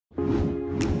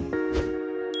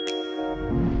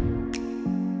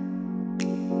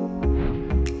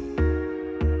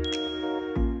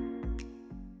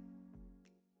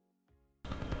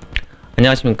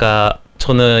안녕하십니까.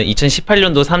 저는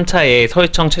 2018년도 3차에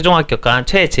서울청 최종 합격한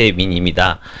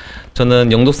최재민입니다.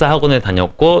 저는 영독사 학원을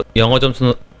다녔고 영어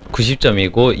점수는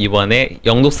 90점이고 이번에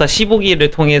영독사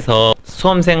 15기를 통해서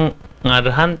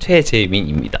수험생활을 한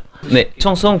최재민입니다. 네,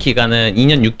 총 수험 기간은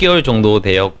 2년 6개월 정도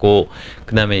되었고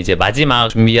그 다음에 이제 마지막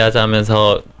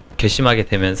준비하자면서 결심하게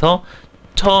되면서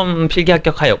처음 필기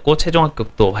합격하였고 최종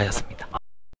합격도 하였습니다.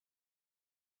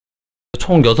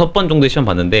 총 6번 정도의 시험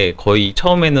봤는데 거의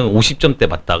처음에는 50점대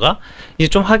맞다가 이제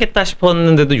좀 하겠다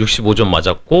싶었는데도 65점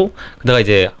맞았고 그다가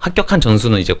이제 합격한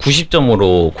점수는 이제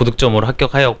 90점으로 고득점으로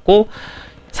합격하였고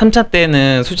 3차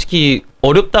때는 솔직히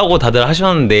어렵다고 다들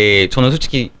하셨는데 저는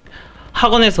솔직히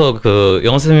학원에서 그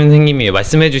영어 선생님이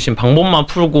말씀해주신 방법만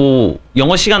풀고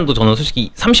영어 시간도 저는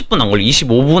솔직히 30분 안 걸리고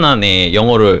 25분 안에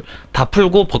영어를 다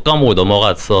풀고 법과목을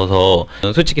넘어갔어서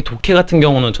솔직히 독해 같은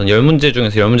경우는 전 10문제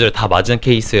중에서 10문제를 다 맞은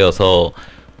케이스여서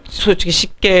솔직히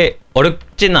쉽게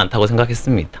어렵지는 않다고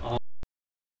생각했습니다.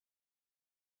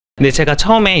 근데 제가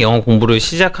처음에 영어 공부를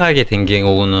시작하게 된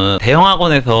경우는 대형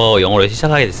학원에서 영어를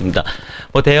시작하게 됐습니다.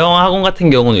 대형 학원 같은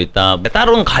경우는 일단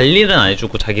따로는 관리는 안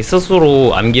해주고 자기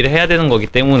스스로 암기를 해야 되는 거기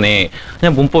때문에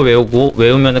그냥 문법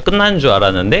외우면 끝나는 줄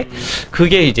알았는데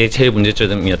그게 이제 제일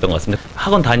문제점이었던 것 같습니다.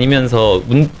 학원 다니면서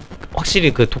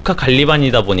확실히 그 독학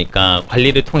관리반이다 보니까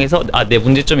관리를 통해서 내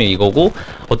문제점이 이거고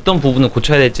어떤 부분을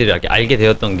고쳐야 될지를 알게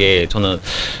되었던 게 저는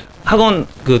학원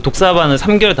그 독사반을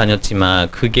 3개월 다녔지만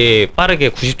그게 빠르게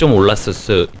 90점 올랐을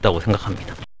수 있다고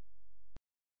생각합니다.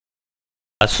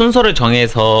 순서를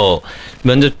정해서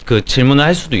면접 그 질문을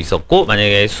할 수도 있었고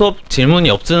만약에 수업 질문이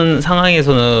없는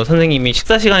상황에서는 선생님이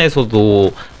식사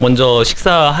시간에서도 먼저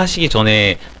식사하시기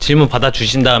전에 질문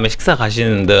받아주신 다음에 식사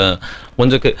가시는 등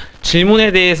먼저 그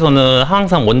질문에 대해서는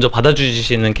항상 먼저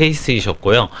받아주시는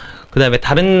케이스이셨고요. 그 다음에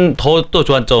다른 또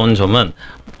좋았던 점은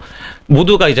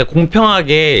모두가 이제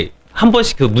공평하게 한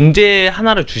번씩 그 문제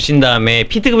하나를 주신 다음에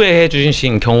피드백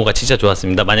해주신 경우가 진짜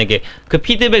좋았습니다. 만약에 그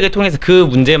피드백을 통해서 그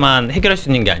문제만 해결할 수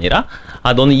있는 게 아니라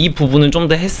너는 이 부분은 좀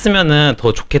더 했으면은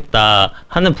더 좋겠다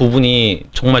하는 부분이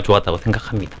정말 좋았다고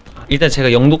생각합니다. 일단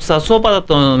제가 영독사 수업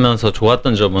받았다면서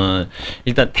좋았던 점은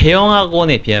일단 대형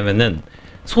학원에 비하면은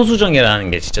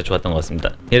소수정예라는 게 진짜 좋았던 것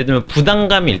같습니다. 예를 들면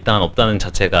부담감이 일단 없다는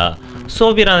자체가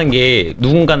수업이라는 게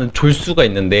누군가는 졸수가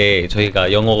있는데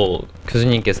저희가 영어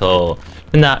교수님께서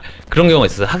맨날 그런 경우가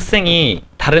있었어요. 학생이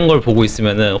다른 걸 보고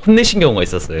있으면은 혼내신 경우가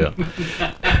있었어요.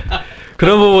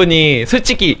 그런 부분이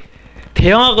솔직히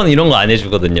대형 학원은 이런 거 안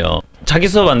해주거든요. 자기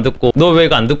수업 안 듣고 너 왜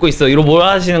이거 안 듣고 있어? 이러고 뭘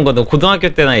하시는 거는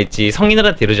고등학교 때나 있지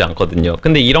성인들한테 이러지 않거든요.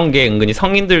 근데 이런 게 은근히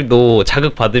성인들도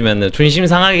자극받으면 존심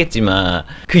상하겠지만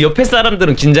그 옆에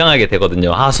사람들은 긴장하게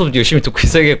되거든요. 수업 열심히 듣고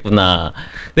있어야겠구나.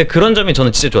 근데 그런 점이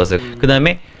저는 진짜 좋았어요. 그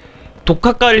다음에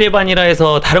독학관리반이라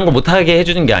해서 다른 거 못하게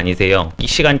해주는 게 아니세요. 이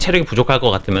시간 체력이 부족할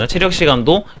것 같으면 체력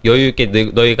시간도 여유있게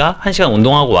너희가 1시간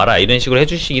운동하고 와라 이런 식으로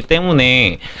해주시기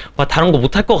때문에 다른 거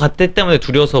못할 것 같기 때문에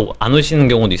두려워서 안 오시는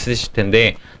경우도 있으실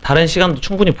텐데 다른 시간도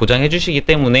충분히 보장해 주시기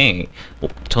때문에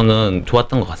저는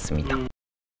좋았던 것 같습니다.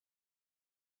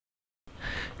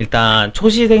 일단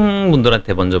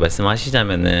초시생분들한테 먼저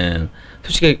말씀하시자면은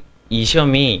솔직히 이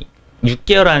시험이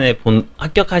 6개월 안에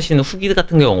합격하시는 후기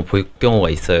같은 경우 보일 경우가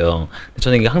있어요.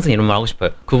 저는 이게 항상 이런 말 하고 싶어요.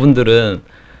 그분들은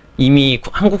이미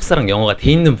한국사랑 영어가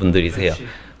돼 있는 분들이세요. 그렇지.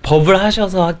 법을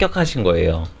하셔서 합격하신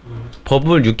거예요.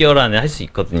 법을 6개월 안에 할 수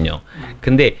있거든요.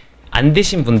 근데 안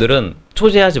되신 분들은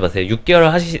초제하지 마세요.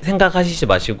 6개월 생각하시지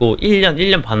마시고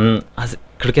 1년 반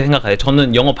그렇게 생각하세요.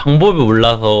 저는 영어 방법을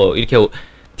몰라서 이렇게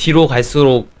뒤로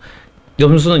갈수록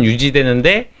점수는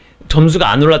유지되는데 점수가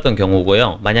안 올랐던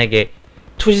경우고요. 만약에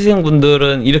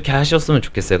초시생분들은 이렇게 하셨으면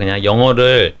좋겠어요. 그냥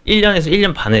영어를 1년에서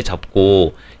 1년 반을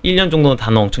잡고 1년 정도는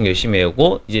단어 엄청 열심히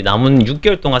외우고 이제 남은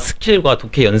 6개월 동안 스킬과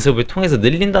독해 연습을 통해서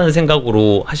늘린다는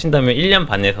생각으로 하신다면 1년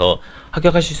반에서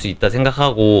합격하실 수 있다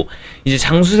생각하고 이제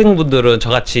장수생분들은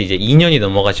저같이 이제 2년이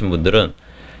넘어가신 분들은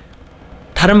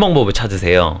다른 방법을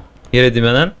찾으세요. 예를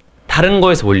들면은 다른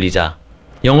거에서 올리자.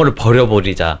 영어를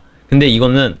버려버리자. 근데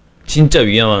이거는 진짜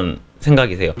위험한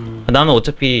생각이세요. 나는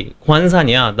어차피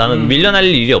고한산이야. 나는 밀려날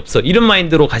일이 없어. 이런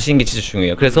마인드로 가시는 게 진짜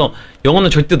중요해요. 그래서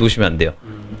영어는 절대 놓으시면 안 돼요.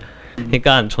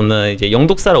 그러니까 저는 이제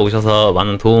영독사로 오셔서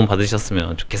많은 도움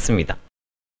받으셨으면 좋겠습니다.